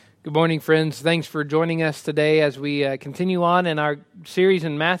Good morning, friends. Thanks for joining us today as we continue on in our series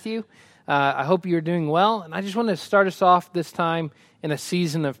in Matthew. I hope you're doing well, and I just want to start us off this time in a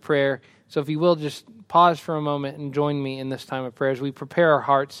season of prayer. So if you will, just pause for a moment and join me in this time of prayer as we prepare our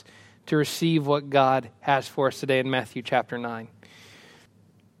hearts to receive what God has for us today in Matthew chapter 9.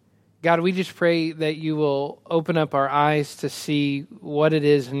 God, we just pray that you will open up our eyes to see what it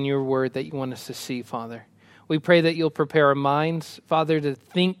is in your word that you want us to see, Father. We pray that you'll prepare our minds, Father, to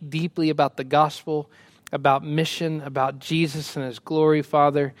think deeply about the gospel, about mission, about Jesus and his glory,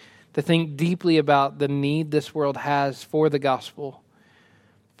 Father, to think deeply about the need this world has for the gospel.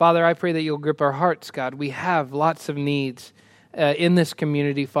 Father, I pray that you'll grip our hearts, God. We have lots of needs in this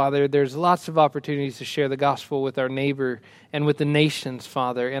community, Father. There's lots of opportunities to share the gospel with our neighbor and with the nations,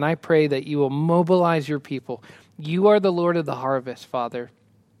 Father. And I pray that you will mobilize your people. You are the Lord of the harvest, Father.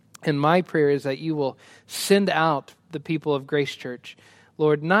 And my prayer is that you will send out the people of Grace Church,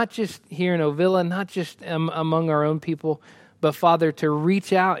 Lord, not just here in Ovilla, not just among our own people, but Father, to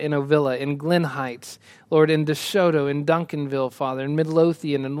reach out in Ovilla, in Glen Heights, Lord, in DeSoto, in Duncanville, Father, in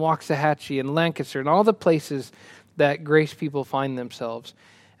Midlothian, in Waxahachie, in Lancaster, and all the places that Grace people find themselves.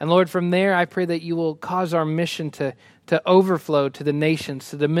 And Lord, from there, I pray that you will cause our mission to overflow to the nations,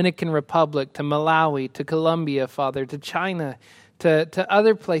 to the Dominican Republic, to Malawi, to Colombia, Father, to China, to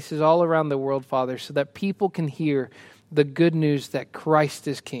other places all around the world, Father, so that people can hear the good news that Christ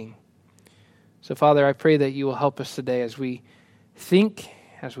is King. So, Father, I pray that you will help us today as we think,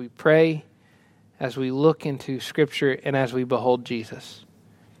 as we pray, as we look into Scripture, and as we behold Jesus.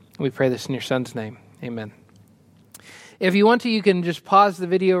 We pray this in your Son's name. Amen. If you want to, you can just pause the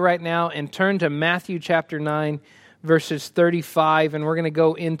video right now and turn to Matthew chapter 9, verses 35, and we're going to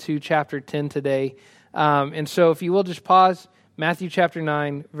go into chapter 10 today. And so if you will just pause, Matthew chapter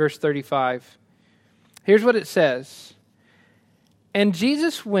 9, verse 35. Here's what it says. And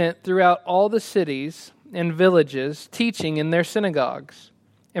Jesus went throughout all the cities and villages, teaching in their synagogues,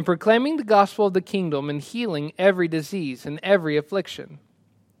 and proclaiming the gospel of the kingdom and healing every disease and every affliction.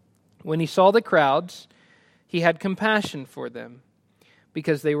 When he saw the crowds, he had compassion for them,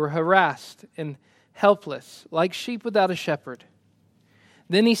 because they were harassed and helpless, like sheep without a shepherd.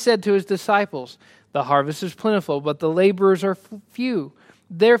 Then he said to his disciples, the harvest is plentiful, but the laborers are few.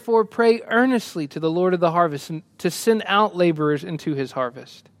 Therefore pray earnestly to the Lord of the harvest to send out laborers into his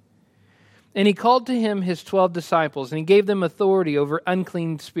harvest. And he called to him his 12 disciples, and he gave them authority over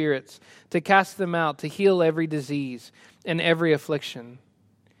unclean spirits, to cast them out, to heal every disease and every affliction.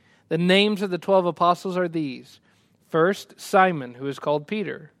 The names of the 12 apostles are these. First, Simon, who is called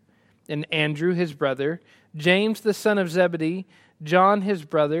Peter, and Andrew his brother, James the son of Zebedee, John his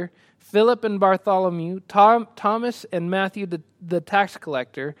brother, Philip and Bartholomew, Thomas and Matthew the tax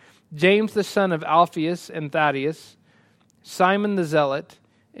collector, James the son of Alphaeus and Thaddeus, Simon the zealot,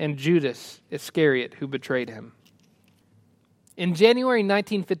 and Judas Iscariot, who betrayed him. In January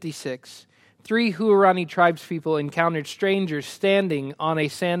 1956, 3 Huaorani tribespeople encountered strangers standing on a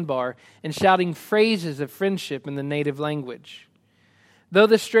sandbar and shouting phrases of friendship in the native language. Though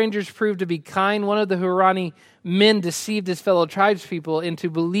the strangers proved to be kind, one of the Huaorani men deceived his fellow tribespeople into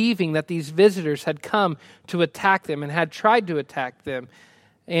believing that these visitors had come to attack them and had tried to attack them.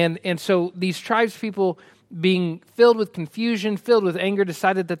 And so these tribespeople, being filled with confusion, filled with anger,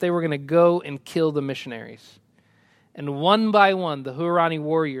 decided that they were going to go and kill the missionaries. And one by one, the Huaorani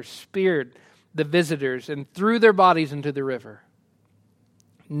warriors speared the visitors and threw their bodies into the river.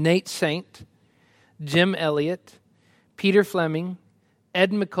 Nate Saint, Jim Elliott, Peter Fleming,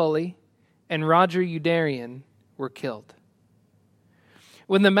 Ed McCulley, and Roger Youderian were killed.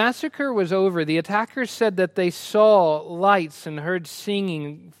 When the massacre was over, the attackers said that they saw lights and heard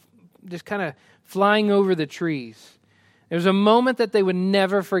singing just kind of flying over the trees. It was a moment that they would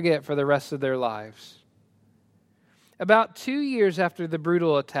never forget for the rest of their lives. About 2 years after the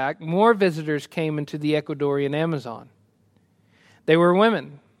brutal attack, more visitors came into the Ecuadorian Amazon. They were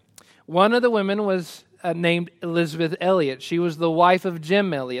women. One of the women was named Elizabeth Elliot. She was the wife of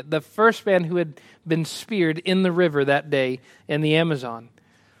Jim Elliot, the first man who had been speared in the river that day in the Amazon.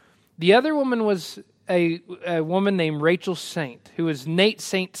 The other woman was a woman named Rachel Saint, who was Nate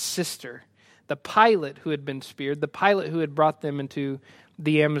Saint's sister, the pilot who had been speared, the pilot who had brought them into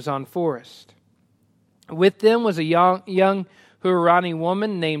the Amazon forest. With them was a young Huaorani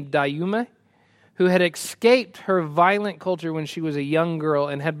woman named Dayuma, who had escaped her violent culture when she was a young girl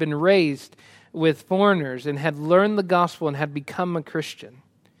and had been raised with foreigners and had learned the gospel and had become a Christian.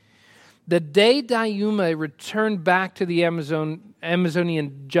 The day Dayuma returned back to the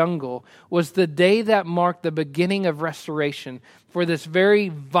Amazonian jungle was the day that marked the beginning of restoration for this very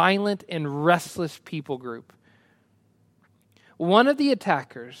violent and restless people group. one of the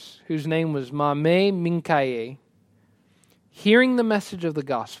attackers, whose name was Mame Minkaye, hearing the message of the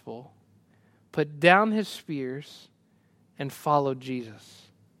gospel, put down his spears and followed Jesus.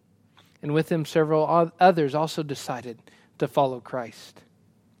 And with him, several others also decided to follow Christ.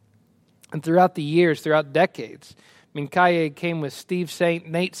 And throughout the years, throughout decades, Minkaye came with Steve Saint,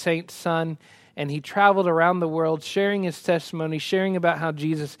 Nate Saint's son, and he traveled around the world sharing his testimony, sharing about how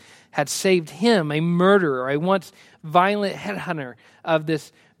Jesus had saved him, a murderer, a once violent headhunter of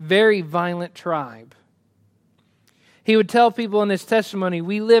this very violent tribe. He would tell people in his testimony,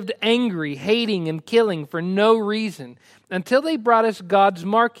 we lived angry, hating, and killing for no reason until they brought us God's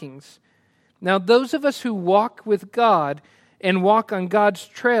markings. Now, those of us who walk with God and walk on God's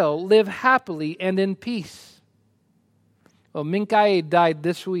trail live happily and in peace. Well, Minkaye died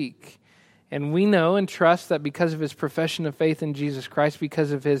this week, and we know and trust that because of his profession of faith in Jesus Christ,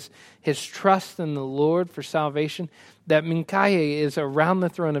 because of his trust in the Lord for salvation, that Minkaye is around the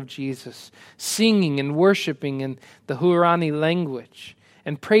throne of Jesus, singing and worshiping in the Huarani language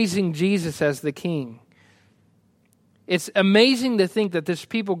and praising Jesus as the King. It's amazing to think that this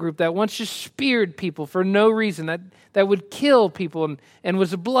people group that once just speared people for no reason, that would kill people and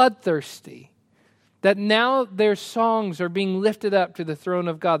was bloodthirsty, that now their songs are being lifted up to the throne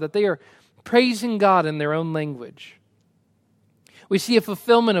of God, that they are praising God in their own language. We see a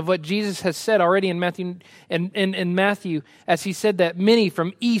fulfillment of what Jesus has said already in Matthew, as he said that many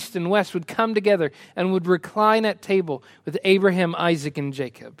from east and west would come together and would recline at table with Abraham, Isaac, and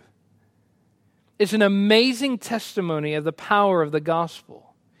Jacob. It's an amazing testimony of the power of the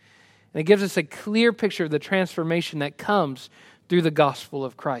gospel. And it gives us a clear picture of the transformation that comes through the gospel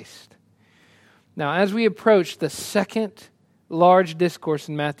of Christ. Now, as we approach the second large discourse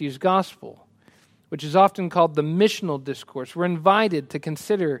in Matthew's gospel, which is often called the missional discourse, we're invited to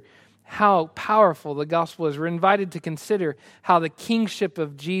consider how powerful the gospel is. We're invited to consider how the kingship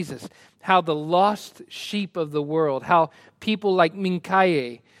of Jesus, how the lost sheep of the world, how people like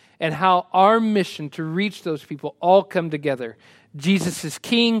Minkaye, and how our mission to reach those people all come together. Jesus is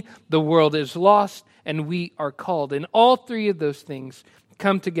king, the world is lost, and we are called. And all three of those things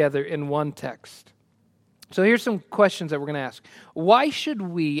come together in one text. So here's some questions that we're going to ask. Why should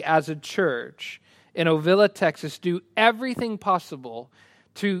we as a church in Ovilla, Texas, do everything possible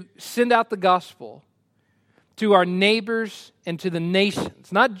to send out the gospel to our neighbors and to the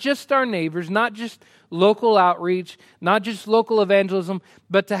nations? Not just our neighbors, not just local outreach, not just local evangelism,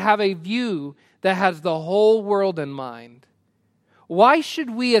 but to have a view that has the whole world in mind. Why should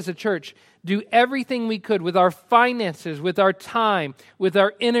we as a church do everything we could with our finances, with our time, with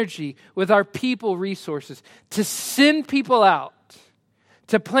our energy, with our people resources to send people out,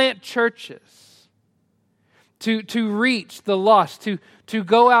 to plant churches, to reach the lost, to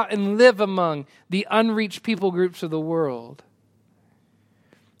go out and live among the unreached people groups of the world?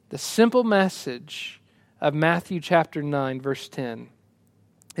 The simple message of Matthew chapter 9, verse 10,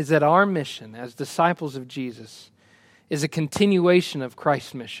 is that our mission as disciples of Jesus is a continuation of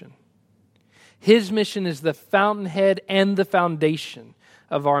Christ's mission. His mission is the fountainhead and the foundation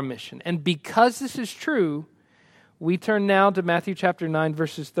of our mission. And because this is true, we turn now to Matthew chapter 9,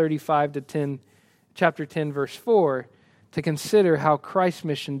 verses 35 to chapter 10, verse 4, to consider how Christ's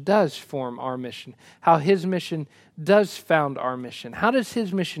mission does form our mission, how his mission does found our mission. How does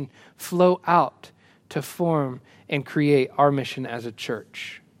his mission flow out to form and create our mission as a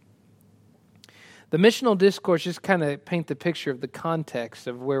church? The missional discourse, just kind of paint the picture of the context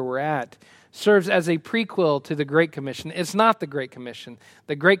of where we're at, serves as a prequel to the Great Commission. It's not the Great Commission.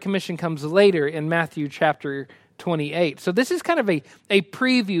 The Great Commission comes later in Matthew chapter 28. So this is kind of a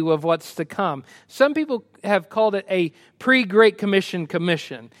preview of what's to come. Some people have called it a pre-Great Commission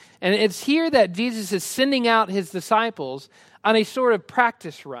commission. And it's here that Jesus is sending out his disciples on a sort of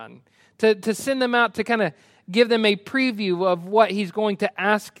practice run to send them out to kind of give them a preview of what he's going to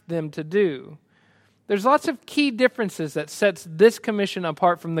ask them to do. There's lots of key differences that sets this commission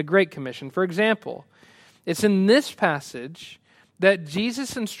apart from the Great Commission. For example, it's in this passage that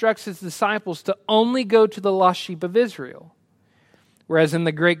Jesus instructs his disciples to only go to the lost sheep of Israel. Whereas in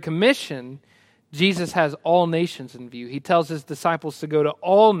the Great Commission, Jesus has all nations in view. He tells his disciples to go to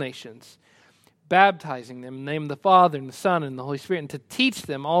all nations, baptizing them in the name of the Father and the Son and the Holy Spirit, and to teach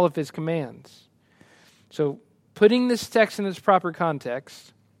them all of his commands. So, putting this text in its proper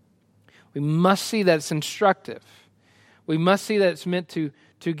context, we must see that it's instructive. We must see that it's meant to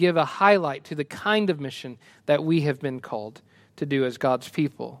give a highlight to the kind of mission that we have been called to do as God's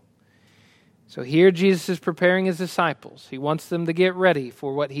people. So here Jesus is preparing his disciples. He wants them to get ready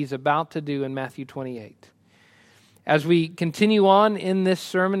for what he's about to do in Matthew 28. As we continue on in this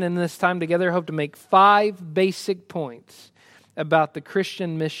sermon and this time together, I hope to make 5 basic points about the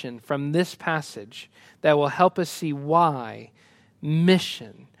Christian mission from this passage that will help us see why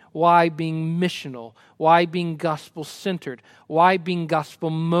mission, why being missional, why being gospel-centered, why being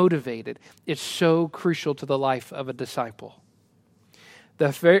gospel-motivated is so crucial to the life of a disciple.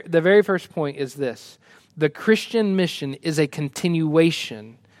 The very first point is this: the Christian mission is a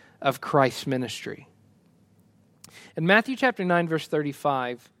continuation of Christ's ministry. In Matthew chapter 9, verse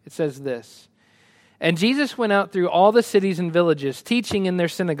 35, it says this: "And Jesus went out through all the cities and villages, teaching in their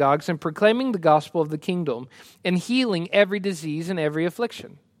synagogues and proclaiming the gospel of the kingdom and healing every disease and every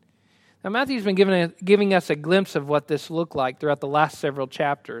affliction." Now, Matthew's been giving us a glimpse of what this looked like throughout the last several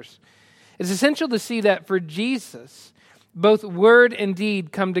chapters. It's essential to see that for Jesus, both word and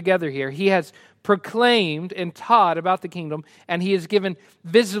deed come together here. He has proclaimed and taught about the kingdom, and he has given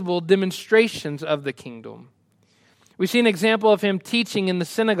visible demonstrations of the kingdom. We see an example of him teaching in the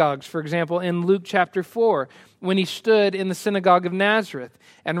synagogues, for example, in Luke chapter 4, when he stood in the synagogue of Nazareth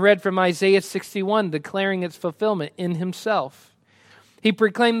and read from Isaiah 61, declaring its fulfillment in himself. He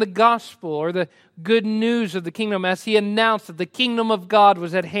proclaimed the gospel, or the good news of the kingdom, as he announced that the kingdom of God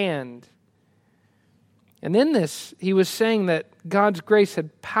was at hand. And in this, he was saying that God's grace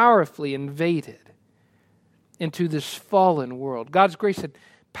had powerfully invaded into this fallen world. God's grace had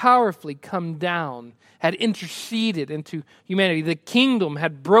powerfully come down, had interceded into humanity. The kingdom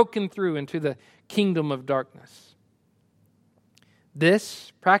had broken through into the kingdom of darkness.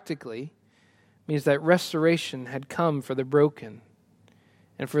 This, practically, means that restoration had come for the broken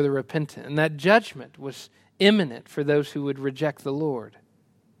and for the repentant, and that judgment was imminent for those who would reject the Lord.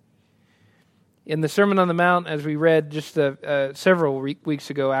 In the Sermon on the Mount, as we read just several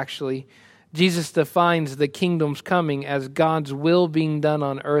weeks ago, actually, Jesus defines the kingdom's coming as God's will being done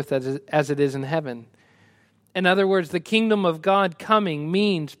on earth as it is in heaven. In other words, the kingdom of God coming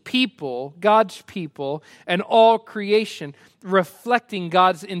means people, God's people, and all creation reflecting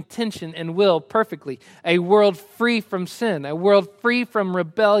God's intention and will perfectly. A world free from sin, a world free from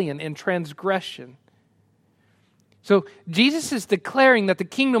rebellion and transgression. So Jesus is declaring that the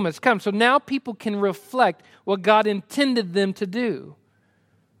kingdom has come. So now people can reflect what God intended them to do.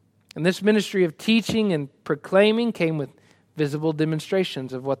 And this ministry of teaching and proclaiming came with visible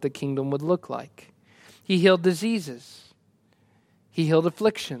demonstrations of what the kingdom would look like. He healed diseases. He healed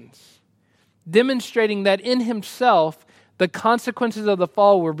afflictions, demonstrating that in himself, the consequences of the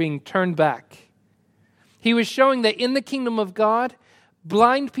fall were being turned back. He was showing that in the kingdom of God,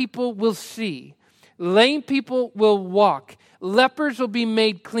 blind people will see, lame people will walk, lepers will be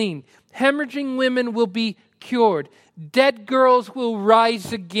made clean, hemorrhaging women will be cured, dead girls will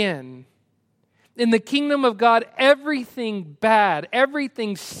rise again. In the kingdom of God, everything bad,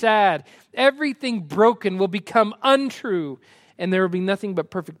 everything sad, everything broken will become untrue, and there will be nothing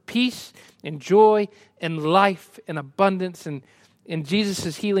but perfect peace and joy and life and abundance. And in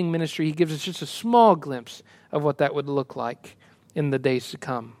Jesus' healing ministry, he gives us just a small glimpse of what that would look like in the days to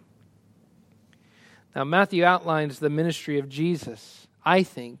come. Now, Matthew outlines the ministry of Jesus, I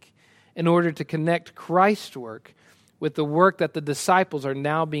think, in order to connect Christ's work with the work that the disciples are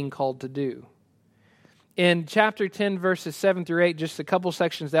now being called to do. In chapter 10, verses 7 through 8, just a couple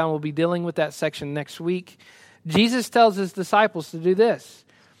sections down, we'll be dealing with that section next week. Jesus tells his disciples to do this: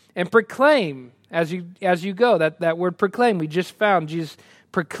 and proclaim as you go. That word proclaim, we just found Jesus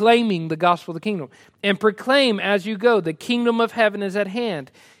proclaiming the gospel of the kingdom. And proclaim as you go, the kingdom of heaven is at hand.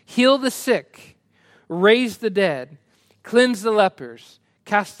 Heal the sick, raise the dead, cleanse the lepers,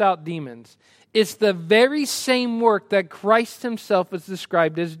 cast out demons. It's the very same work that Christ himself is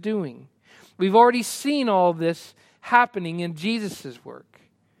described as doing. We've already seen all this happening in Jesus' work.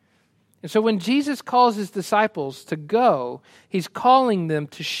 And so when Jesus calls his disciples to go, he's calling them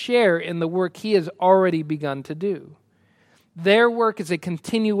to share in the work he has already begun to do. Their work is a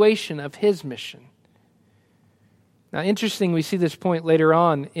continuation of his mission. Now, interesting, we see this point later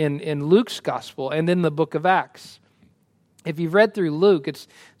on in Luke's gospel and in the book of Acts. If you've read through Luke, it's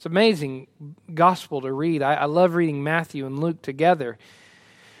amazing gospel to read. I love reading Matthew and Luke together.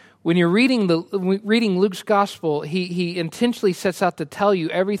 When you're reading Luke's gospel, he intentionally sets out to tell you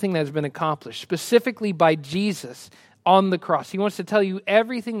everything that has been accomplished, specifically by Jesus on the cross. He wants to tell you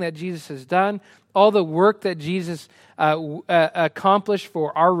everything that Jesus has done, all the work that Jesus accomplished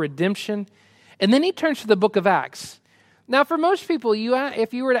for our redemption. And then he turns to the book of Acts. Now, for most people,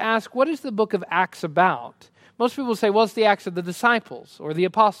 if you were to ask, what is the book of Acts about? Most people say, well, it's the Acts of the disciples or the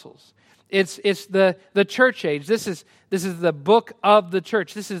apostles. It's the church age. This is the book of the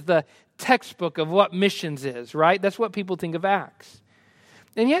church. This is the textbook of what missions is, right? That's what people think of Acts.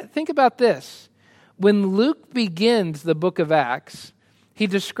 And yet, think about this. When Luke begins the book of Acts, he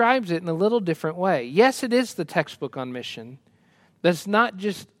describes it in a little different way. Yes, it is the textbook on mission, That's not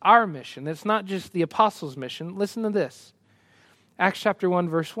just our mission. That's not just the apostles' mission. Listen to this. Acts chapter 1,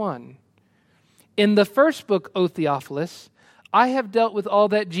 verse 1. In the first book, O Theophilus, I have dealt with all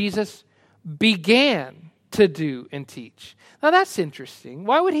that Jesus began to do and teach. Now that's interesting.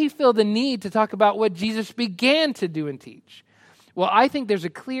 Why would he feel the need to talk about what Jesus began to do and teach? Well, I think there's a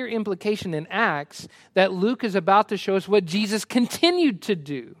clear implication in Acts that Luke is about to show us what Jesus continued to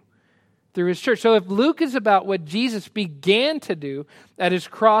do through his church. So if Luke is about what Jesus began to do at his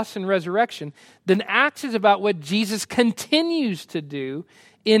cross and resurrection, then Acts is about what Jesus continues to do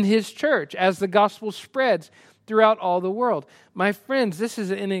in his church as the gospel spreads throughout all the world. My friends, this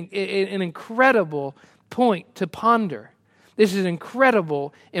is an incredible point to ponder. This is an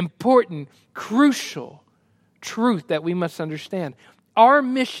incredible, important, crucial truth that we must understand. Our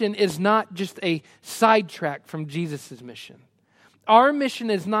mission is not just a sidetrack from Jesus' mission. Our mission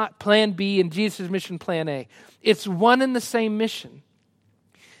is not plan B and Jesus' mission plan A. It's one and the same mission.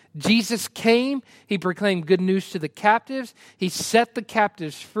 Jesus came, he proclaimed good news to the captives, he set the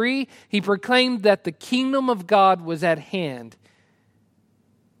captives free, he proclaimed that the kingdom of God was at hand.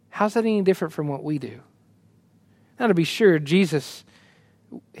 How's that any different from what we do? Now, to be sure, Jesus,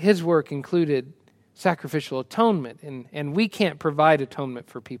 his work included sacrificial atonement, and we can't provide atonement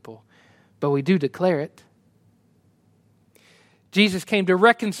for people, but we do declare it. Jesus came to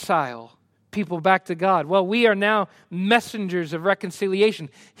reconcile people back to God. Well, we are now messengers of reconciliation.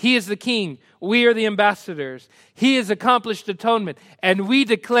 He is the king. We are the ambassadors. He has accomplished atonement. And we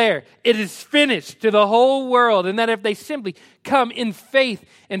declare it is finished to the whole world. And that if they simply come in faith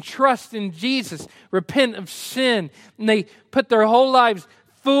and trust in Jesus, repent of sin, and they put their whole lives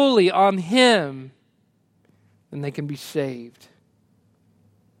fully on Him, then they can be saved.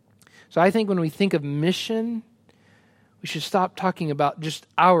 So I think when we think of mission, we should stop talking about just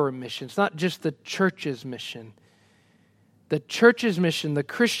our mission. It's not just the church's mission. The church's mission, the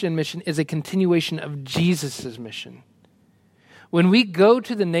Christian mission, is a continuation of Jesus' mission. When we go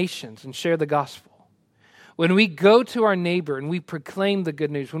to the nations and share the gospel, when we go to our neighbor and we proclaim the good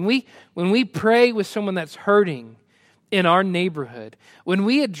news, when we pray with someone that's hurting in our neighborhood, when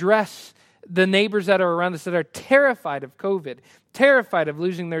we address the neighbors that are around us that are terrified of COVID, terrified of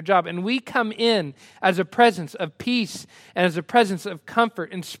losing their job, and we come in as a presence of peace and as a presence of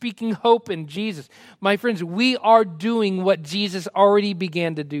comfort and speaking hope in Jesus. My friends, we are doing what Jesus already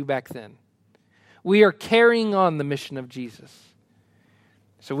began to do back then. We are carrying on the mission of Jesus.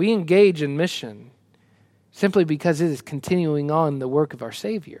 So we engage in mission simply because it is continuing on the work of our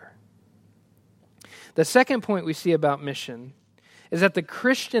Savior. The second point we see about mission is that the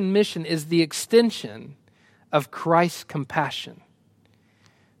Christian mission is the extension of Christ's compassion.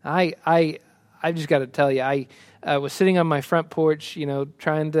 I just got to tell you, I was sitting on my front porch,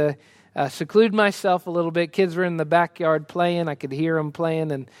 trying to seclude myself a little bit. Kids were in the backyard playing. I could hear them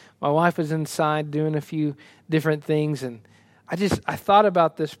playing, and my wife was inside doing a few different things. And I thought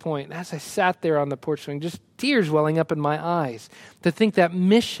about this point. And as I sat there on the porch swing, just tears welling up in my eyes to think that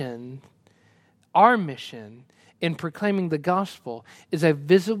mission, our mission, in proclaiming the gospel is a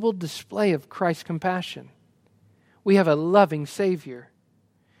visible display of Christ's compassion. We have a loving Savior.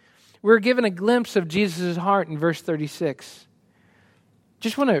 We're given a glimpse of Jesus' heart in verse 36.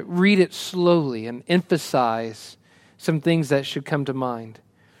 Just want to read it slowly and emphasize some things that should come to mind.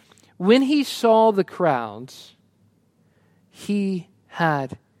 When he saw the crowds, he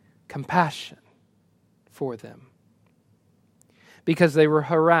had compassion for them because they were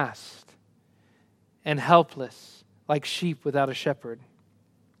harassed and helpless, like sheep without a shepherd.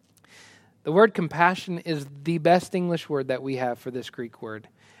 The word compassion is the best English word that we have for this Greek word,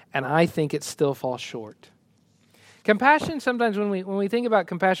 and I think it still falls short. Compassion, sometimes when we think about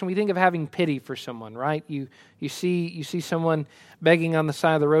compassion, we think of having pity for someone, right? You see someone begging on the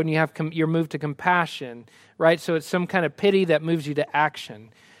side of the road, and you're moved to compassion, right? So it's some kind of pity that moves you to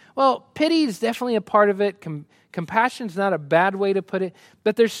action. Well, pity is definitely a part of it. Compassion is not a bad way to put it,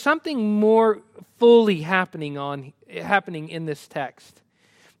 but there's something more fully happening in this text.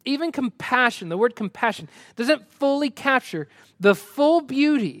 Even compassion, the word compassion, doesn't fully capture the full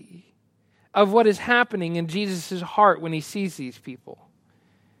beauty of what is happening in Jesus' heart when he sees these people.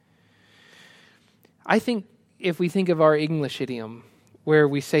 I think if we think of our English idiom, where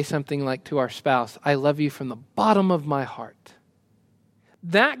we say something like to our spouse, "I love you from the bottom of my heart,"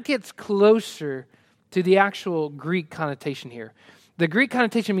 that gets closer to the actual Greek connotation here. The Greek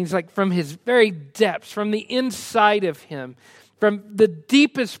connotation means like from his very depths, from the inside of him, from the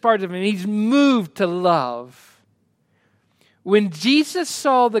deepest part of him, he's moved to love. When Jesus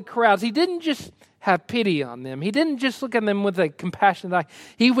saw the crowds, he didn't just have pity on them. He didn't just look at them with a compassionate eye.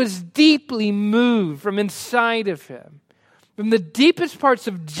 He was deeply moved from inside of him. From the deepest parts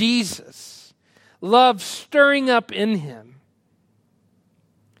of Jesus, love stirring up in him.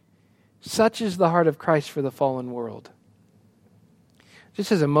 Such is the heart of Christ for the fallen world.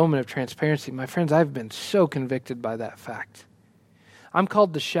 Just as a moment of transparency, my friends, I've been so convicted by that fact. I'm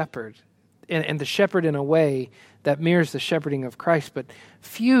called the shepherd, and the shepherd in a way that mirrors the shepherding of Christ, but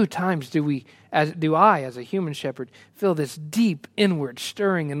few times do I, as a human shepherd, feel this deep inward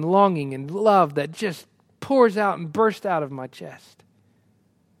stirring and longing and love that just pours out and bursts out of my chest.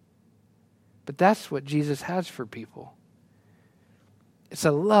 But that's what Jesus has for people. It's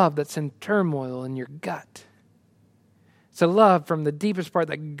a love that's in turmoil in your gut. It's a love from the deepest part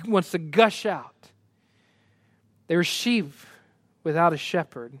that wants to gush out. They're sheep without a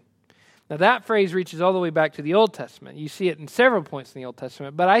shepherd. Now that phrase reaches all the way back to the Old Testament. You see it in several points in the Old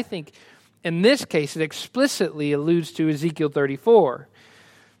Testament, but I think in this case it explicitly alludes to Ezekiel 34.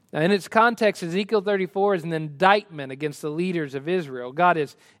 Now in its context, Ezekiel 34 is an indictment against the leaders of Israel. God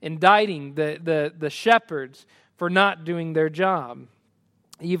is indicting the shepherds for not doing their job.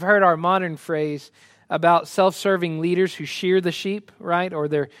 You've heard our modern phrase about self-serving leaders who shear the sheep, right? Or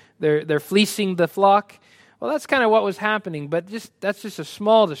they're fleecing the flock. Well, that's kind of what was happening, but that's just a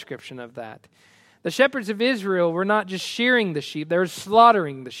small description of that. The shepherds of Israel were not just shearing the sheep, they were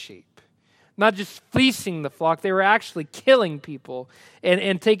slaughtering the sheep. Not just fleecing the flock, they were actually killing people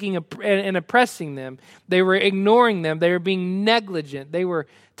and taking and oppressing them. They were ignoring them. They were being negligent. They were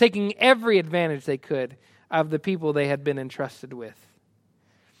taking every advantage they could of the people they had been entrusted with.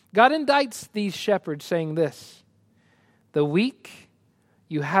 God indicts these shepherds saying this: the weak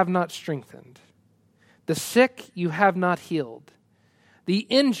you have not strengthened, the sick you have not healed, the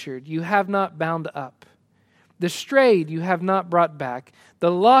injured you have not bound up, the strayed you have not brought back,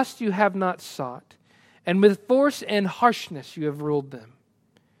 the lost you have not sought, and with force and harshness you have ruled them.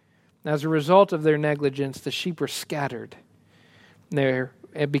 As a result of their negligence, the sheep were scattered there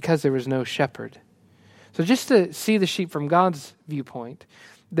because there was no shepherd. So just to see the sheep from God's viewpoint,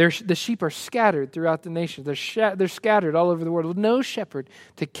 the sheep are scattered throughout the nation. They're scattered all over the world with no shepherd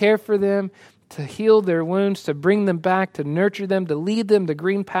to care for them, to heal their wounds, to bring them back, to nurture them, to lead them to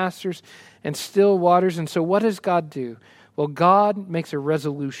green pastures and still waters. And so what does God do? Well, God makes a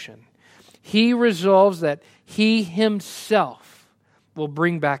resolution. He resolves that He Himself will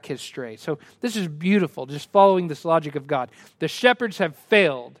bring back His stray. So this is beautiful, just following this logic of God. The shepherds have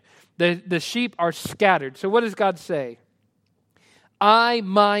failed. The sheep are scattered. So what does God say? I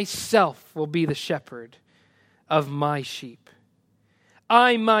myself will be the shepherd of my sheep.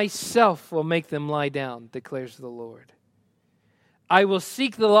 I myself will make them lie down, declares the Lord. I will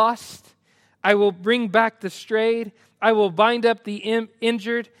seek the lost. I will bring back the strayed. I will bind up the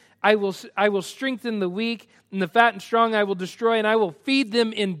injured. I will strengthen the weak, and the fat and strong I will destroy, and I will feed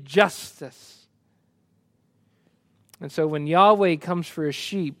them in justice. And so when Yahweh comes for His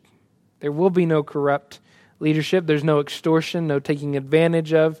sheep, there will be no corrupt leadership. There's no extortion, no taking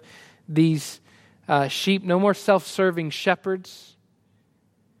advantage of these sheep, no more self-serving shepherds.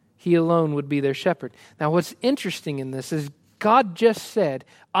 He alone would be their shepherd. Now, what's interesting in this is God just said,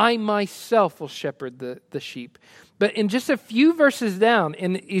 I myself will shepherd the sheep. But in just a few verses down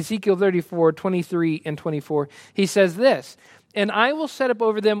in Ezekiel 34, 23 and 24, He says this, and I will set up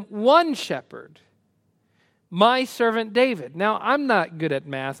over them one shepherd, my servant David. Now, I'm not good at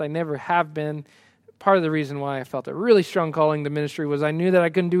math. I never have been. Part of the reason why I felt a really strong calling to ministry was I knew that I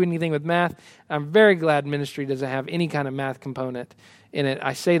couldn't do anything with math. I'm very glad ministry doesn't have any kind of math component in it.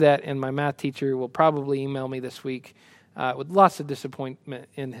 I say that, and my math teacher will probably email me this week with lots of disappointment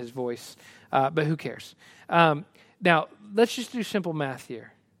in his voice, but who cares? Now, let's just do simple math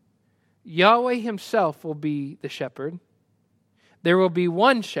here. Yahweh Himself will be the shepherd. There will be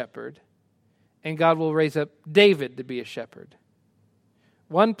one shepherd, and God will raise up David to be a shepherd.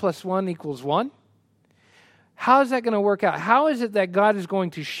 1 + 1 = 1. How is that going to work out? How is it that God is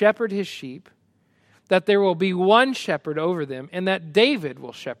going to shepherd His sheep, that there will be one shepherd over them, and that David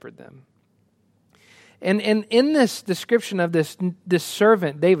will shepherd them? And in this description of this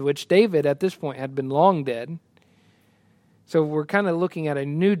servant David, which David at this point had been long dead, so we're kind of looking at a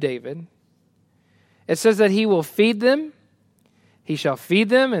new David. It says that He will feed them. He shall feed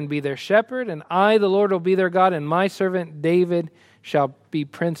them and be their shepherd, and I, the Lord, will be their God, and my servant David shall be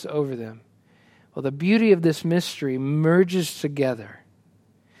prince over them. Well, the beauty of this mystery merges together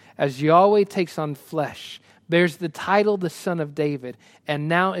as Yahweh takes on flesh, bears the title the Son of David, and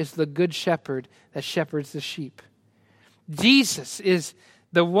now is the good shepherd that shepherds the sheep. Jesus is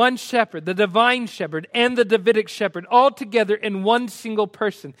the one shepherd, the divine shepherd, and the Davidic shepherd, all together in one single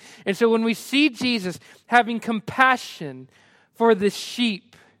person. And so when we see Jesus having compassion for the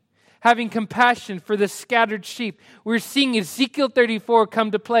sheep, having compassion for the scattered sheep. We're seeing Ezekiel 34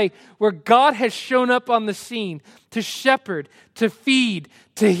 come to play, where God has shown up on the scene to shepherd, to feed,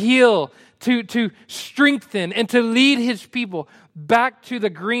 to heal, to strengthen, and to lead his people back to the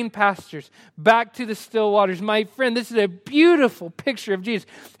green pastures, back to the still waters. My friend, this is a beautiful picture of Jesus,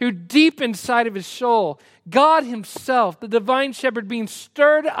 who deep inside of his soul, God himself, the divine shepherd, being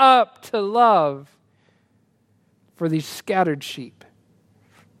stirred up to love for these scattered sheep.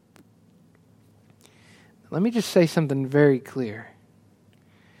 Let me just say something very clear.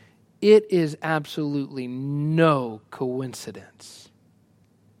 It is absolutely no coincidence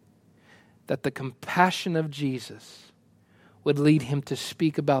that the compassion of Jesus would lead him to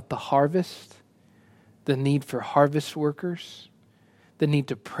speak about the harvest, the need for harvest workers, the need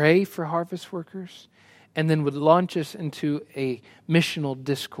to pray for harvest workers, and then would launch us into a missional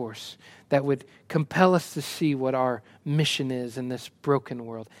discourse that would compel us to see what our mission is in this broken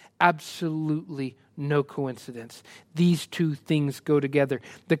world. Absolutely no coincidence. These two things go together.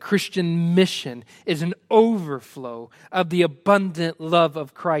 The Christian mission is an overflow of the abundant love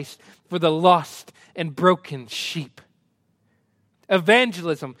of Christ for the lost and broken sheep.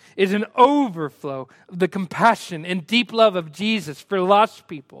 Evangelism is an overflow of the compassion and deep love of Jesus for lost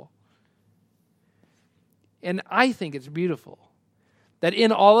people. And I think it's beautiful that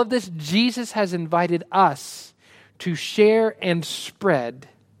in all of this, Jesus has invited us to share and spread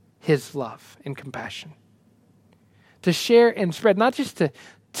his love and compassion. To share and spread, not just to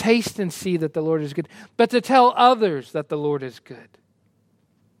taste and see that the Lord is good, but to tell others that the Lord is good.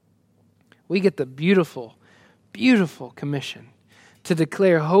 We get the beautiful, beautiful commission to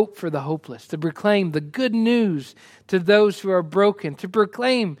declare hope for the hopeless, to proclaim the good news to those who are broken, to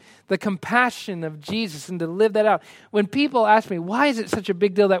proclaim the compassion of Jesus and to live that out. When people ask me, why is it such a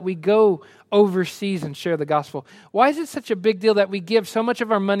big deal that we go overseas and share the gospel? Why is it such a big deal that we give so much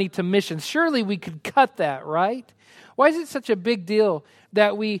of our money to missions? Surely we could cut that, right? Why is it such a big deal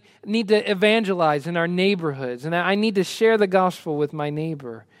that we need to evangelize in our neighborhoods and I need to share the gospel with my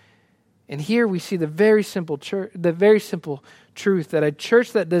neighbor? And here we see the very simple truth that a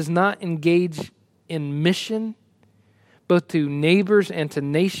church that does not engage in mission, both to neighbors and to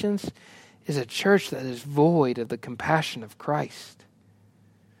nations, is a church that is void of the compassion of Christ.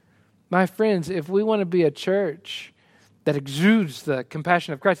 My friends, if we want to be a church that exudes the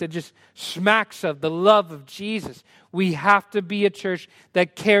compassion of Christ, that just smacks of the love of Jesus, we have to be a church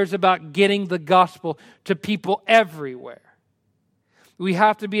that cares about getting the gospel to people everywhere. We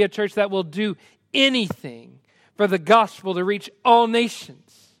have to be a church that will do anything for the gospel to reach all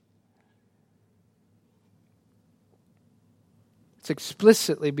nations. It's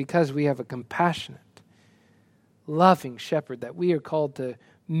explicitly because we have a compassionate, loving shepherd that we are called to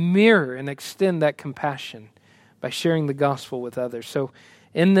mirror and extend that compassion by sharing the gospel with others. So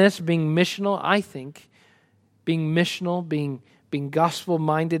in this, being missional, I think, being missional, being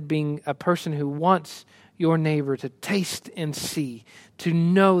gospel-minded, being a person who wants your neighbor to taste and see, to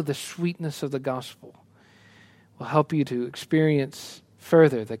know the sweetness of the gospel, will help you to experience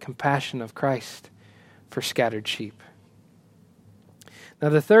further the compassion of Christ for scattered sheep. Now,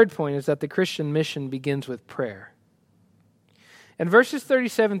 the third point is that the Christian mission begins with prayer. In verses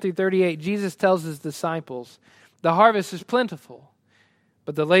 37 through 38, Jesus tells his disciples, the harvest is plentiful,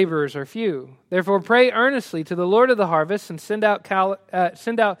 but the laborers are few. Therefore, pray earnestly to the Lord of the harvest and send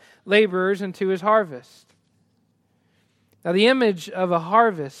out laborers into his harvest. Now, the image of a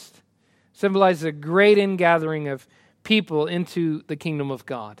harvest symbolizes a great ingathering of people into the kingdom of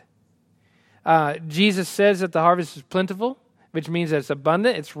God. Jesus says that the harvest is plentiful, which means that it's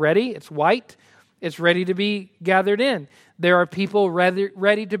abundant, it's ready, it's white, it's ready to be gathered in. There are people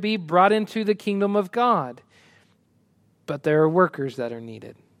ready to be brought into the kingdom of God. But there are workers that are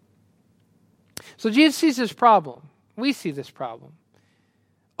needed. So Jesus sees this problem. We see this problem.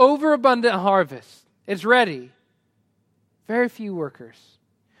 Overabundant harvest. It's ready. Very few workers.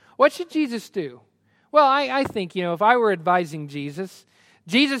 What should Jesus do? Well, I think, if I were advising Jesus,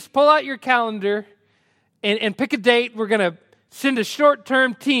 pull out your calendar and pick a date. We're going to send a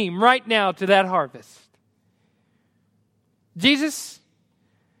short-term team right now to that harvest. Jesus,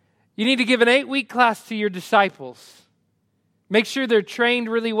 you need to give an 8-week class to your disciples. Make sure they're trained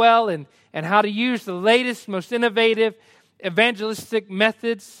really well and how to use the latest, most innovative evangelistic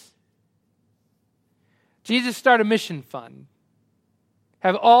methods. Jesus, start a mission fund.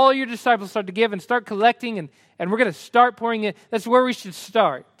 Have all your disciples start to give and start collecting, and we're going to start pouring in. That's where we should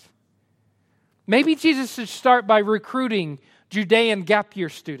start. Maybe Jesus should start by recruiting Judean gap year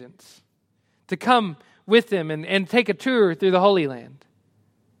students to come with him and take a tour through the Holy Land.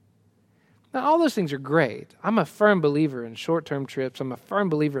 Now, all those things are great. I'm a firm believer in short-term trips. I'm a firm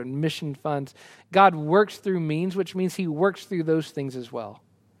believer in mission funds. God works through means, which means he works through those things as well.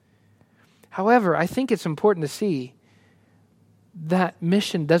 However, I think it's important to see that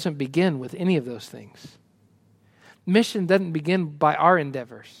mission doesn't begin with any of those things. Mission doesn't begin by our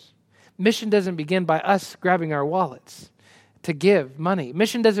endeavors. Mission doesn't begin by us grabbing our wallets to give money.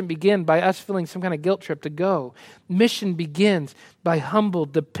 Mission doesn't begin by us feeling some kind of guilt trip to go. Mission begins by humble,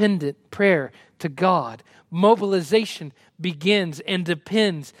 dependent prayer to God. Mobilization begins and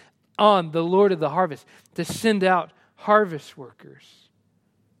depends on the Lord of the harvest to send out harvest workers.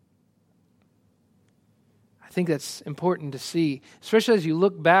 I think that's important to see, especially as you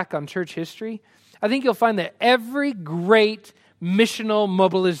look back on church history. I think you'll find that every great missional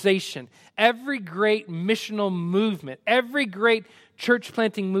mobilization, every great missional movement, every great church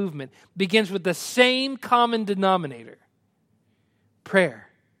planting movement begins with the same common denominator: prayer.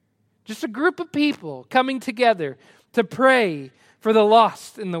 Just a group of people coming together to pray for the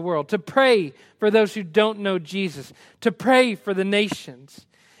lost in the world, to pray for those who don't know Jesus, to pray for the nations.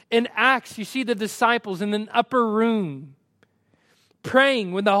 In Acts, you see the disciples in an upper room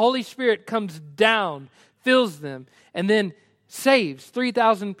praying when the Holy Spirit comes down, fills them, and then saves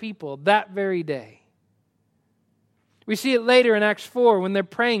 3,000 people that very day. We see it later in Acts 4 when they're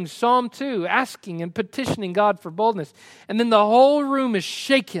praying Psalm 2, asking and petitioning God for boldness. And then the whole room is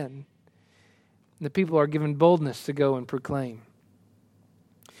shaken. And the people are given boldness to go and proclaim.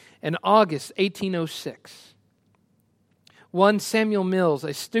 In August 1806, one Samuel Mills,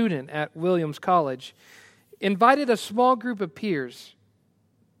 a student at Williams College, invited a small group of peers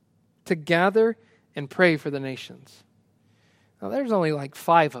to gather and pray for the nations. Now, there's only like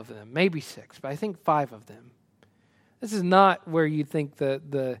 5 of them, maybe 6, but I think 5 of them. This is not where you think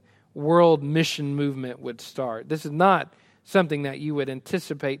the world mission movement would start. This is not something that you would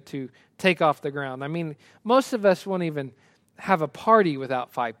anticipate to take off the ground. I mean, most of us won't even have a party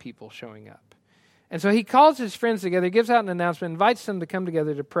without 5 people showing up. And so he calls his friends together, gives out an announcement, invites them to come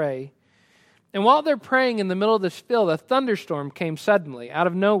together to pray. And while they're praying in the middle of this field, a thunderstorm came suddenly out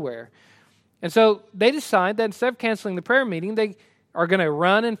of nowhere. And so they decide that instead of canceling the prayer meeting, they are going to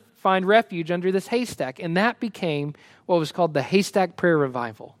run and find refuge under this haystack. And that became what was called the Haystack Prayer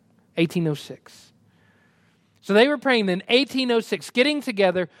Revival, 1806. So they were praying in 1806, getting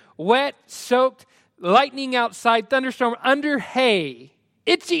together, wet, soaked, lightning outside, thunderstorm, under hay,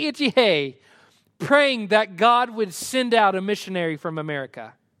 itchy, itchy hay, praying that God would send out a missionary from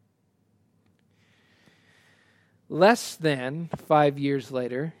America. Less than 5 years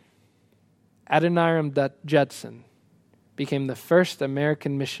later, Adoniram Judson became the first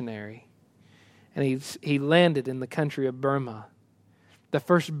American missionary, and he landed in the country of Burma. The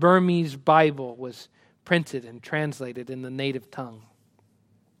first Burmese Bible was printed and translated in the native tongue.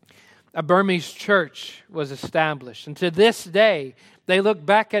 A Burmese church was established, and to this day, they look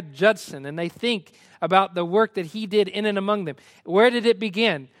back at Judson and they think about the work that he did in and among them. Where did it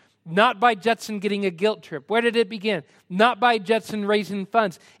begin? Not by Judson getting a guilt trip. Where did it begin? Not by Judson raising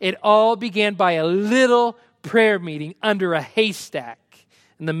funds. It all began by a little prayer meeting under a haystack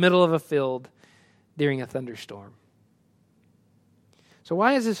in the middle of a field during a thunderstorm. So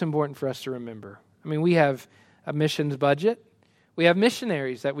why is this important for us to remember? I mean, we have a missions budget. We have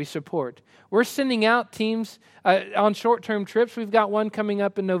missionaries that we support. We're sending out teams on short-term trips. We've got one coming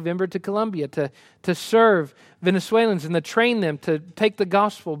up in November to Colombia to serve Venezuelans and to train them to take the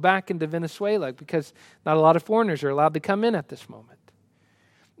gospel back into Venezuela because not a lot of foreigners are allowed to come in at this moment.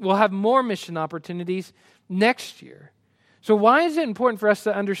 We'll have more mission opportunities next year. So why is it important for us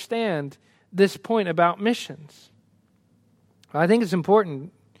to understand this point about missions? Well, I think it's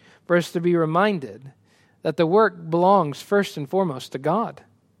important for us to be reminded that the work belongs first and foremost to God.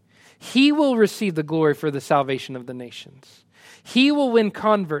 He will receive the glory for the salvation of the nations. He will win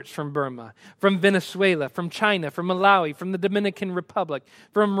converts from Burma, from Venezuela, from China, from Malawi, from the Dominican Republic,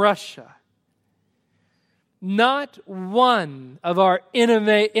 from Russia. Not one of our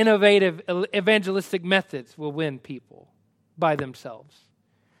innovative evangelistic methods will win people by themselves.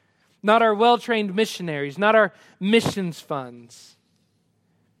 Not our well-trained missionaries, not our missions funds.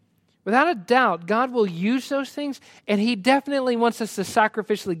 Without a doubt, God will use those things, and He definitely wants us to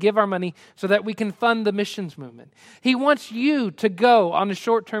sacrificially give our money so that we can fund the missions movement. He wants you to go on a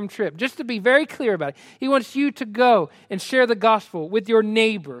short-term trip. Just to be very clear about it, He wants you to go and share the gospel with your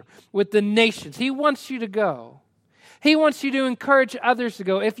neighbor, with the nations. He wants you to go. He wants you to encourage others to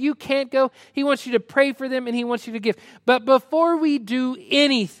go. If you can't go, He wants you to pray for them and He wants you to give. But before we do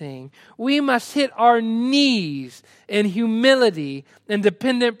anything, we must hit our knees in humility and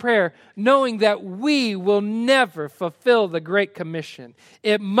dependent prayer, knowing that we will never fulfill the Great Commission.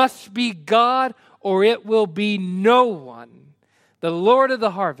 It must be God or it will be no one. The Lord of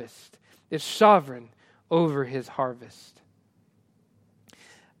the harvest is sovereign over His harvest.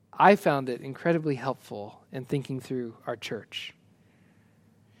 I found it incredibly helpful in thinking through our church.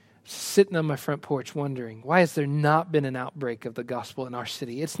 Sitting on my front porch wondering, why has there not been an outbreak of the gospel in our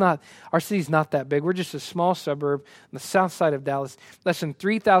city? Our city's not that big. We're just a small suburb on the south side of Dallas. Less than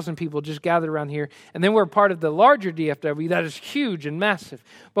 3,000 people just gathered around here. And then we're part of the larger DFW that is huge and massive.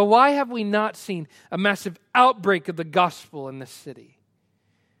 But why have we not seen a massive outbreak of the gospel in this city?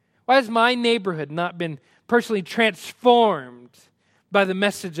 Why has my neighborhood not been personally transformed by the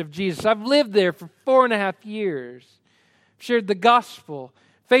message of Jesus? I've lived there for 4.5 years. I've shared the gospel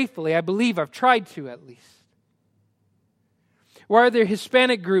faithfully. I believe I've tried to at least. Why are there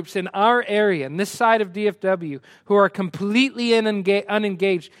Hispanic groups in our area, in this side of DFW, who are completely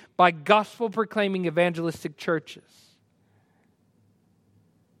unengaged by gospel-proclaiming evangelistic churches?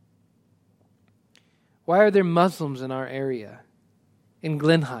 Why are there Muslims in our area, in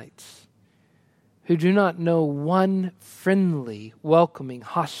Glen Heights, who do not know one friendly, welcoming,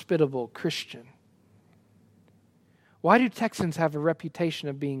 hospitable Christian? Why do Texans have a reputation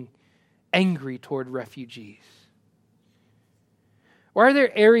of being angry toward refugees? Why are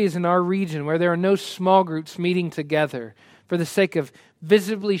there areas in our region where there are no small groups meeting together for the sake of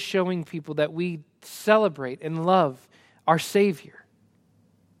visibly showing people that we celebrate and love our Savior?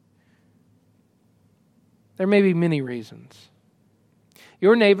 There may be many reasons.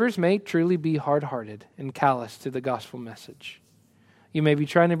 Your neighbors may truly be hard-hearted and callous to the gospel message. You may be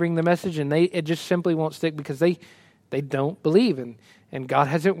trying to bring the message and it just simply won't stick because they don't believe and God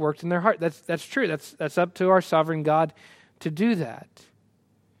hasn't worked in their heart. That's true. That's up to our sovereign God to do that.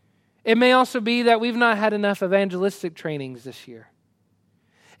 It may also be that we've not had enough evangelistic trainings this year.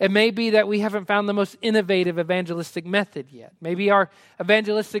 It may be that we haven't found the most innovative evangelistic method yet. Maybe our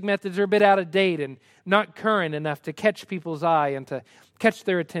evangelistic methods are a bit out of date and not current enough to catch people's eye and to catch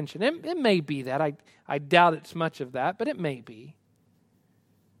their attention. It may be that. I doubt it's much of that, but it may be.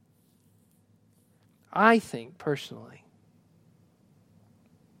 I think personally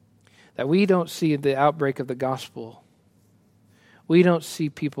that we don't see the outbreak of the gospel. We don't see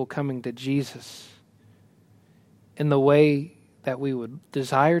people coming to Jesus in the way that we would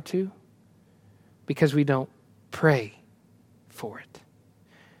desire to because we don't pray for it.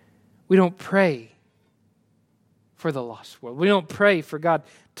 We don't pray for the lost world. We don't pray for God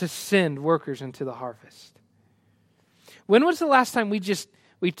to send workers into the harvest. When was the last time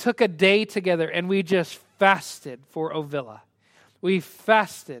we took a day together and we just fasted for Ovilla? We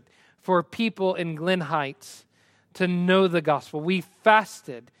fasted for people in Glen Heights to know the gospel. We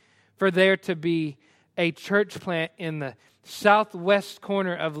fasted for there to be a church plant in the southwest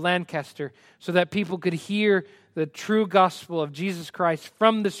corner of Lancaster so that people could hear the true gospel of Jesus Christ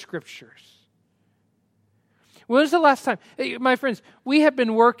from the Scriptures. When was the last time? My friends, we have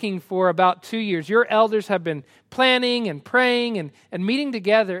been working for about 2 years. Your elders have been planning and praying and meeting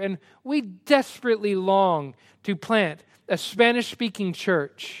together, and we desperately long to plant a Spanish-speaking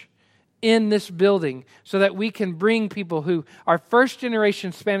church in this building so that we can bring people who are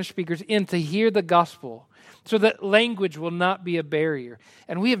first-generation Spanish speakers in to hear the gospel so that language will not be a barrier.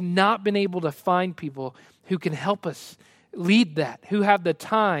 And we have not been able to find people who can help us lead that, who have the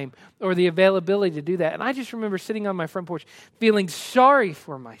time or the availability to do that. And I just remember sitting on my front porch feeling sorry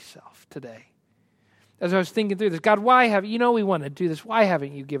for myself today as I was thinking through this. God, why haven't we want to do this? Why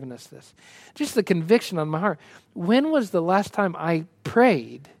haven't you given us this? Just the conviction on my heart. When was the last time I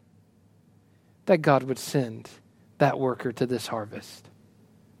prayed that God would send that worker to this harvest?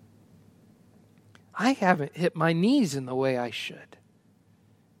 I haven't hit my knees in the way I should.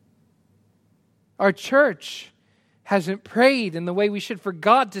 Our church hasn't prayed in the way we should for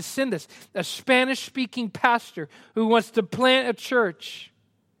God to send us a Spanish-speaking pastor who wants to plant a church.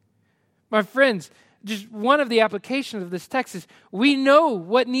 My friends, just one of the applications of this text is we know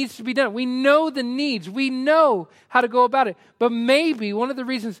what needs to be done. We know the needs. We know how to go about it. But maybe one of the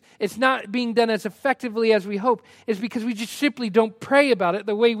reasons it's not being done as effectively as we hope is because we just simply don't pray about it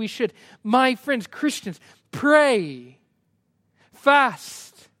the way we should. My friends, Christians, pray.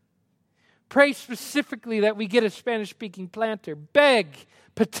 Fast. Pray specifically that we get a Spanish-speaking planter. Beg,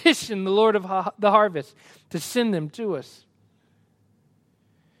 petition the Lord of the harvest to send them to us.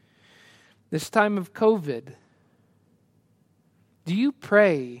 This time of COVID, do you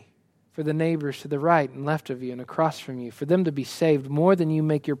pray for the neighbors to the right and left of you and across from you, for them to be saved more than you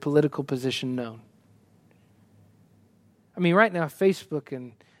make your political position known. I mean, right now, Facebook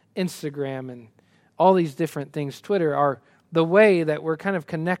and Instagram and all these different things, Twitter, are the way that we're kind of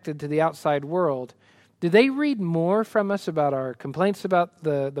connected to the outside world. Do they read more from us about our complaints about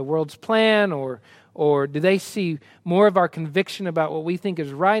the world's plan, or do they see more of our conviction about what we think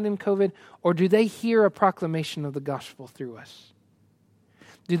is right in COVID, or do they hear a proclamation of the gospel through us?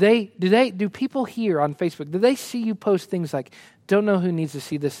 Do people here on Facebook, do they see you post things like, don't know who needs to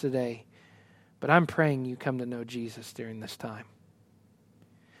see this today, but I'm praying you come to know Jesus during this time?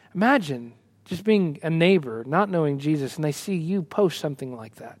 Imagine just being a neighbor, not knowing Jesus, and they see you post something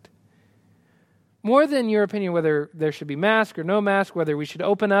like that. More than your opinion whether there should be mask or no mask, whether we should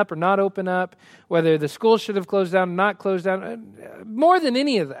open up or not open up, whether the school should have closed down or not closed down, more than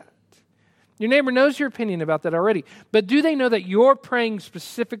any of that. Your neighbor knows your opinion about that already. But do they know that you're praying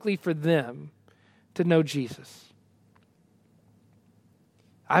specifically for them to know Jesus?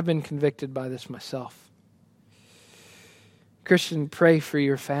 I've been convicted by this myself. Christian, pray for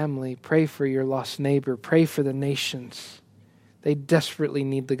your family. Pray for your lost neighbor. Pray for the nations. They desperately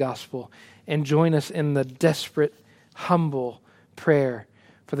need the gospel. And join us in the desperate, humble prayer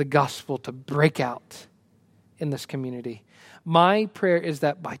for the gospel to break out in this community. My prayer is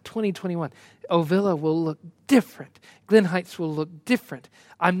that by 2021, Ovilla will look different. Glen Heights will look different.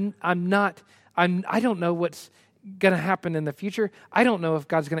 I don't know what's going to happen in the future. I don't know if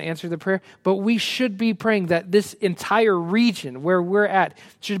God's going to answer the prayer, but we should be praying that this entire region where we're at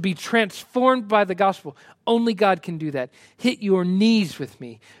should be transformed by the gospel. Only God can do that. Hit your knees with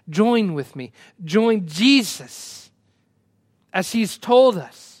me. Join with me. Join Jesus as He's told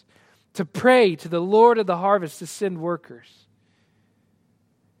us to pray to the Lord of the harvest to send workers.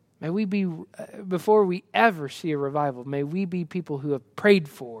 May we be, before we ever see a revival, may we be people who have prayed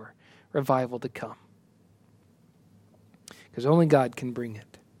for revival to come. Because only God can bring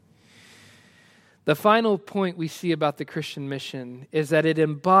it. The final point we see about the Christian mission is that it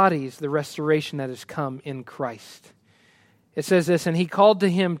embodies the restoration that has come in Christ. It says this, and He called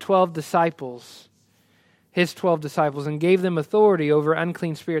to Him 12 disciples, His 12 disciples, and gave them authority over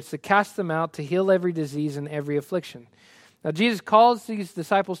unclean spirits to cast them out, to heal every disease and every affliction. Now, Jesus calls these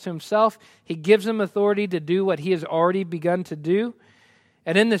disciples to Himself. He gives them authority to do what He has already begun to do.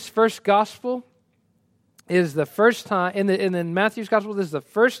 And in this first gospel, is the first time, in Matthew's gospel, this is the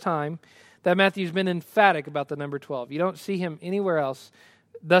first time that Matthew's been emphatic about the number 12. You don't see him anywhere else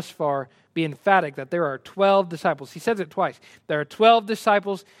thus far be emphatic that there are 12 disciples. He says it twice. There are 12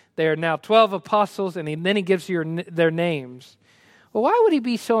 disciples. There are now 12 apostles, and then he gives you their names. Well, why would he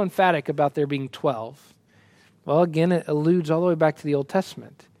be so emphatic about there being 12? Well, again, it alludes all the way back to the Old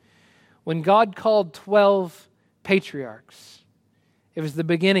Testament. When God called 12 patriarchs, it was the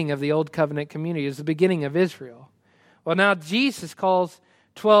beginning of the Old Covenant community. It was the beginning of Israel. Well, now Jesus calls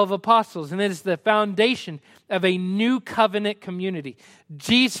 12 apostles, and it is the foundation of a new covenant community.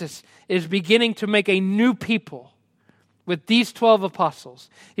 Jesus is beginning to make a new people with these 12 apostles.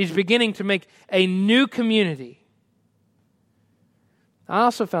 He's beginning to make a new community. I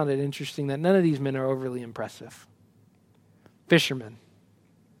also found it interesting that none of these men are overly impressive. Fishermen.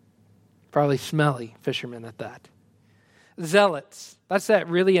 Probably smelly fishermen at that. Zealots. That's that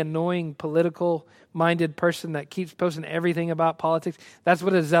really annoying political-minded person that keeps posting everything about politics. That's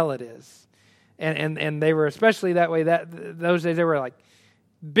what a zealot is. And they were especially that way. Those days they were like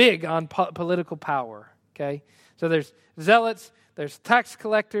big on political power. Okay, so there's zealots. There's tax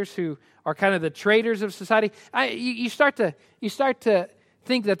collectors who are kind of the traitors of society. You start to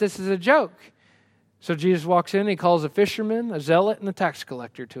think that this is a joke. So Jesus walks in and He calls a fisherman, a zealot, and a tax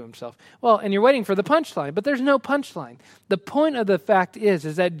collector to Himself. Well, and you're waiting for the punchline, but there's no punchline. The point of the fact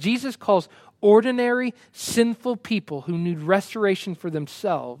is that Jesus calls ordinary, sinful people who need restoration for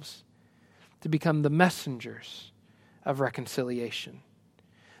themselves to become the messengers of reconciliation,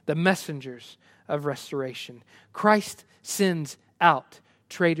 the messengers of restoration. Christ sends out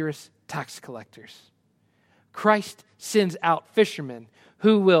traitorous tax collectors. Christ sends out fishermen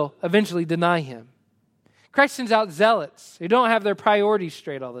who will eventually deny Him. Christ sends out zealots who don't have their priorities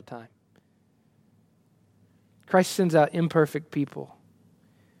straight all the time. Christ sends out imperfect people.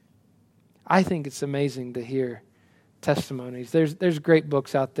 I think it's amazing to hear testimonies. There's great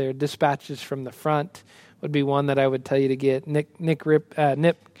books out there. Dispatches from the Front would be one that I would tell you to get. Nick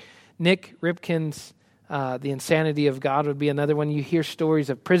Ripkin's The Insanity of God would be another one. You hear stories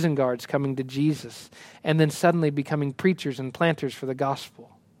of prison guards coming to Jesus and then suddenly becoming preachers and planters for the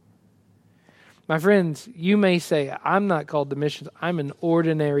gospel. My friends, you may say, I'm not called to missions. I'm an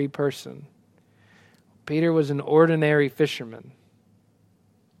ordinary person. Peter was an ordinary fisherman.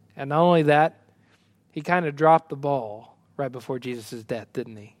 And not only that, he kind of dropped the ball right before Jesus' death,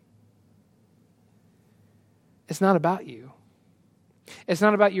 didn't he? It's not about you. It's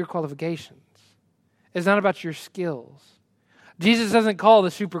not about your qualifications. It's not about your skills. Jesus doesn't call the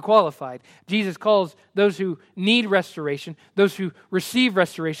super qualified. Jesus calls those who need restoration, those who receive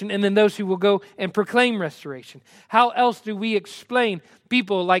restoration, and then those who will go and proclaim restoration. How else do we explain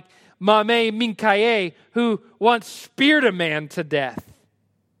people like Mame Minkaye, who once speared a man to death,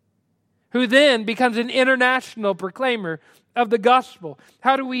 who then becomes an international proclaimer of the gospel?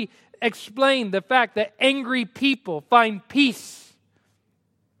 How do we explain the fact that angry people find peace?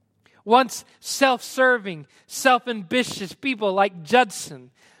 Once self-serving, self-ambitious people like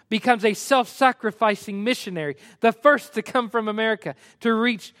Judson becomes a self-sacrificing missionary, the first to come from America to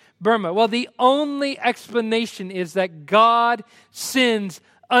reach Burma. Well, the only explanation is that God sends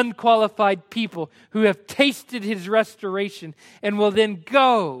unqualified people who have tasted His restoration and will then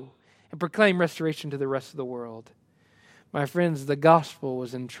go and proclaim restoration to the rest of the world. My friends, the gospel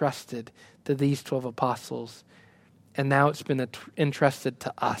was entrusted to these 12 apostles, and now it's been entrusted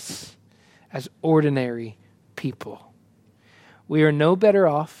to us as ordinary people. We are no better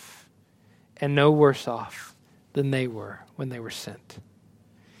off and no worse off than they were when they were sent.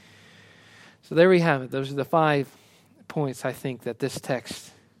 So there we have it. Those are the 5 points, I think, that this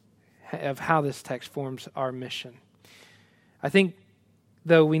text, of how this text forms our mission. I think,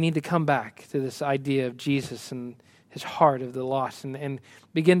 though, we need to come back to this idea of Jesus and His heart of the lost and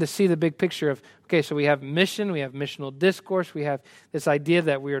begin to see the big picture of, okay, so we have mission, we have missional discourse, we have this idea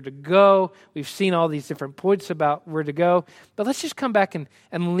that we are to go. We've seen all these different points about where to go. But let's just come back and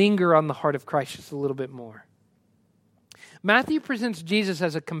linger on the heart of Christ just a little bit more. Matthew presents Jesus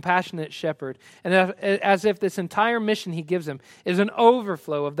as a compassionate shepherd, and as if this entire mission He gives him is an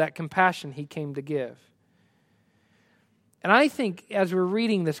overflow of that compassion He came to give. And I think as we're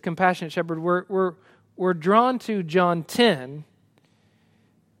reading this compassionate shepherd, we're drawn to John 10,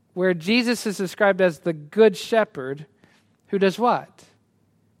 where Jesus is described as the good shepherd who does what?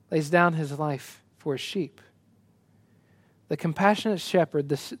 Lays down His life for His sheep. The compassionate shepherd,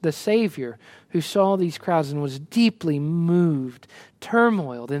 the Savior who saw these crowds and was deeply moved,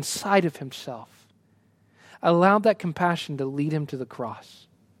 turmoiled inside of Himself, allowed that compassion to lead Him to the cross.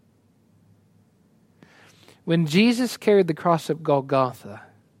 When Jesus carried the cross up Golgotha,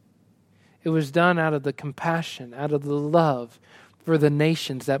 it was done out of the compassion, out of the love for the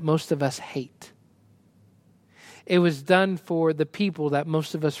nations that most of us hate. It was done for the people that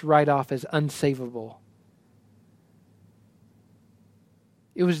most of us write off as unsavable.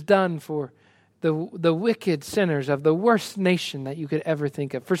 It was done for the wicked sinners of the worst nation that you could ever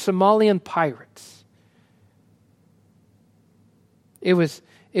think of, for Somalian pirates. It was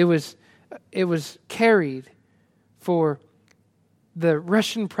carried for the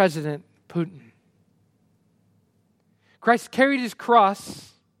Russian president Putin. Christ carried His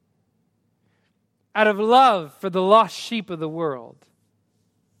cross out of love for the lost sheep of the world.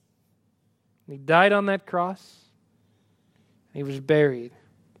 He died on that cross. He was buried.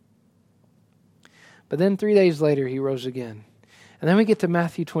 But then 3 days later, He rose again. And then we get to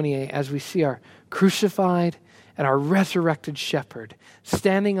Matthew 28 as we see our crucified and our resurrected shepherd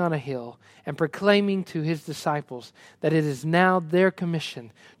standing on a hill and proclaiming to His disciples that it is now their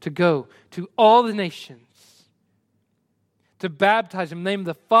commission to go to all the nations, to baptize them, name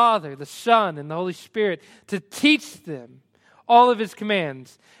the Father, the Son, and the Holy Spirit, to teach them all of His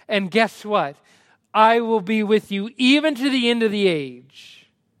commands. And guess what? I will be with you even to the end of the age.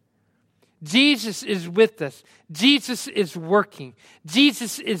 Jesus is with us. Jesus is working.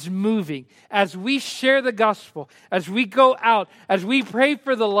 Jesus is moving. As we share the gospel, as we go out, as we pray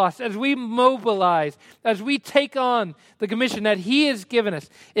for the lost, as we mobilize, as we take on the commission that He has given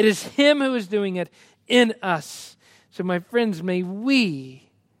us, it is Him who is doing it in us. So my friends, may we,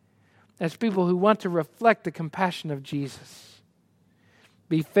 as people who want to reflect the compassion of Jesus,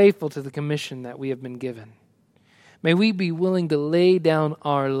 be faithful to the commission that we have been given. May we be willing to lay down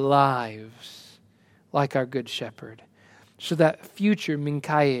our lives like our good shepherd, so that future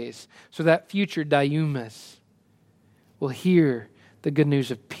Minkayes, so that future Dayumas will hear the good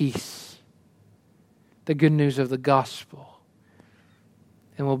news of peace, the good news of the gospel,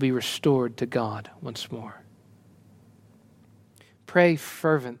 and will be restored to God once more. Pray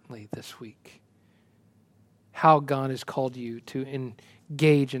fervently this week how God has called you to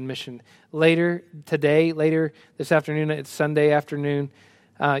engage in mission. Later this afternoon, it's Sunday afternoon,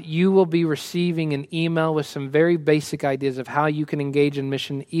 you will be receiving an email with some very basic ideas of how you can engage in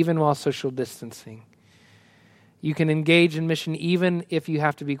mission even while social distancing. You can engage in mission even if you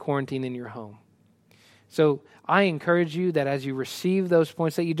have to be quarantined in your home. So I encourage you that as you receive those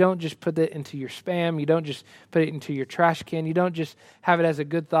points, that you don't just put it into your spam, you don't just put it into your trash can, you don't just have it as a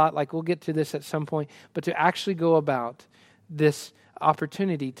good thought, like we'll get to this at some point, but to actually go about this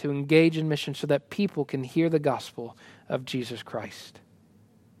opportunity to engage in mission so that people can hear the gospel of Jesus Christ.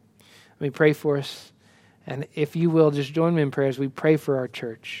 Let me pray for us. And if you will, just join me in prayer as we pray for our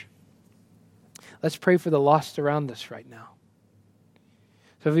church. Let's pray for the lost around us right now.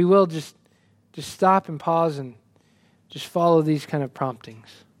 So if you will, just stop and pause and just follow these kind of promptings.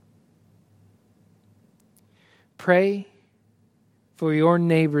 Pray for your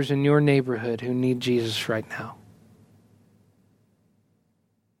neighbors in your neighborhood who need Jesus right now.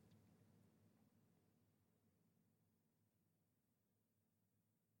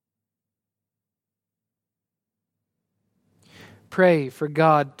 Pray for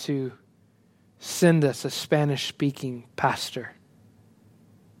God to send us a Spanish-speaking pastor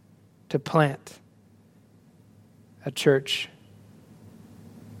to plant a church.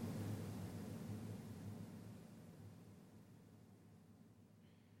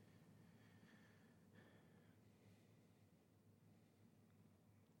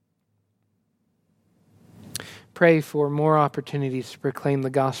 Pray for more opportunities to proclaim the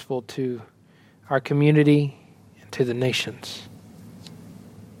gospel to our community and to the nations.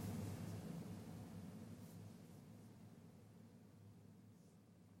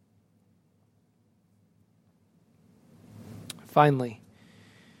 Finally,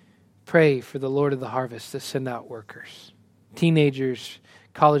 pray for the Lord of the harvest to send out workers, teenagers,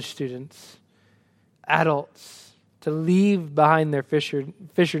 college students, adults, to leave behind their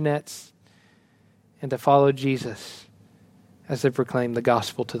fisher nets and to follow Jesus as they proclaim the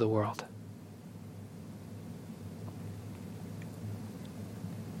gospel to the world.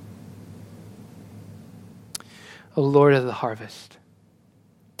 O Lord of the harvest,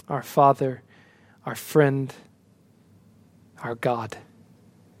 our Father, our friend, our God,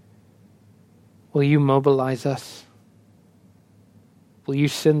 will you mobilize us? Will you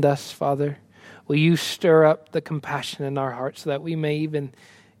send us, Father? Will you stir up the compassion in our hearts so that we may even,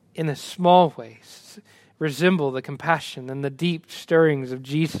 in a small way, resemble the compassion and the deep stirrings of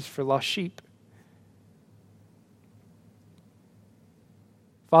Jesus for lost sheep?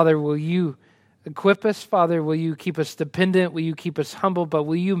 Father, will you equip us? Father, will you keep us dependent? Will you keep us humble? But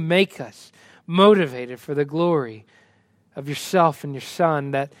will you make us motivated for the glory of yourself and your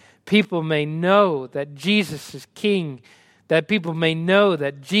Son, that people may know that Jesus is King, that people may know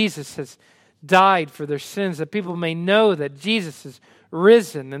that Jesus has died for their sins, that people may know that Jesus is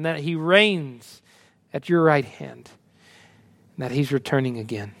risen and that he reigns at your right hand and that he's returning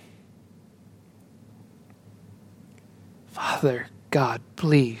again. Father God,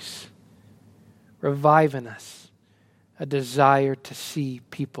 please revive in us a desire to see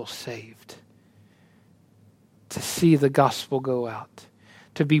people saved, to see the gospel go out,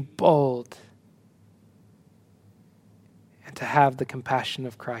 to be bold, and to have the compassion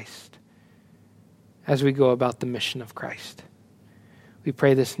of Christ as we go about the mission of Christ. We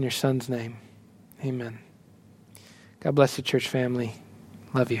pray this in your Son's name. Amen. God bless you, church family.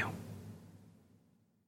 Love you.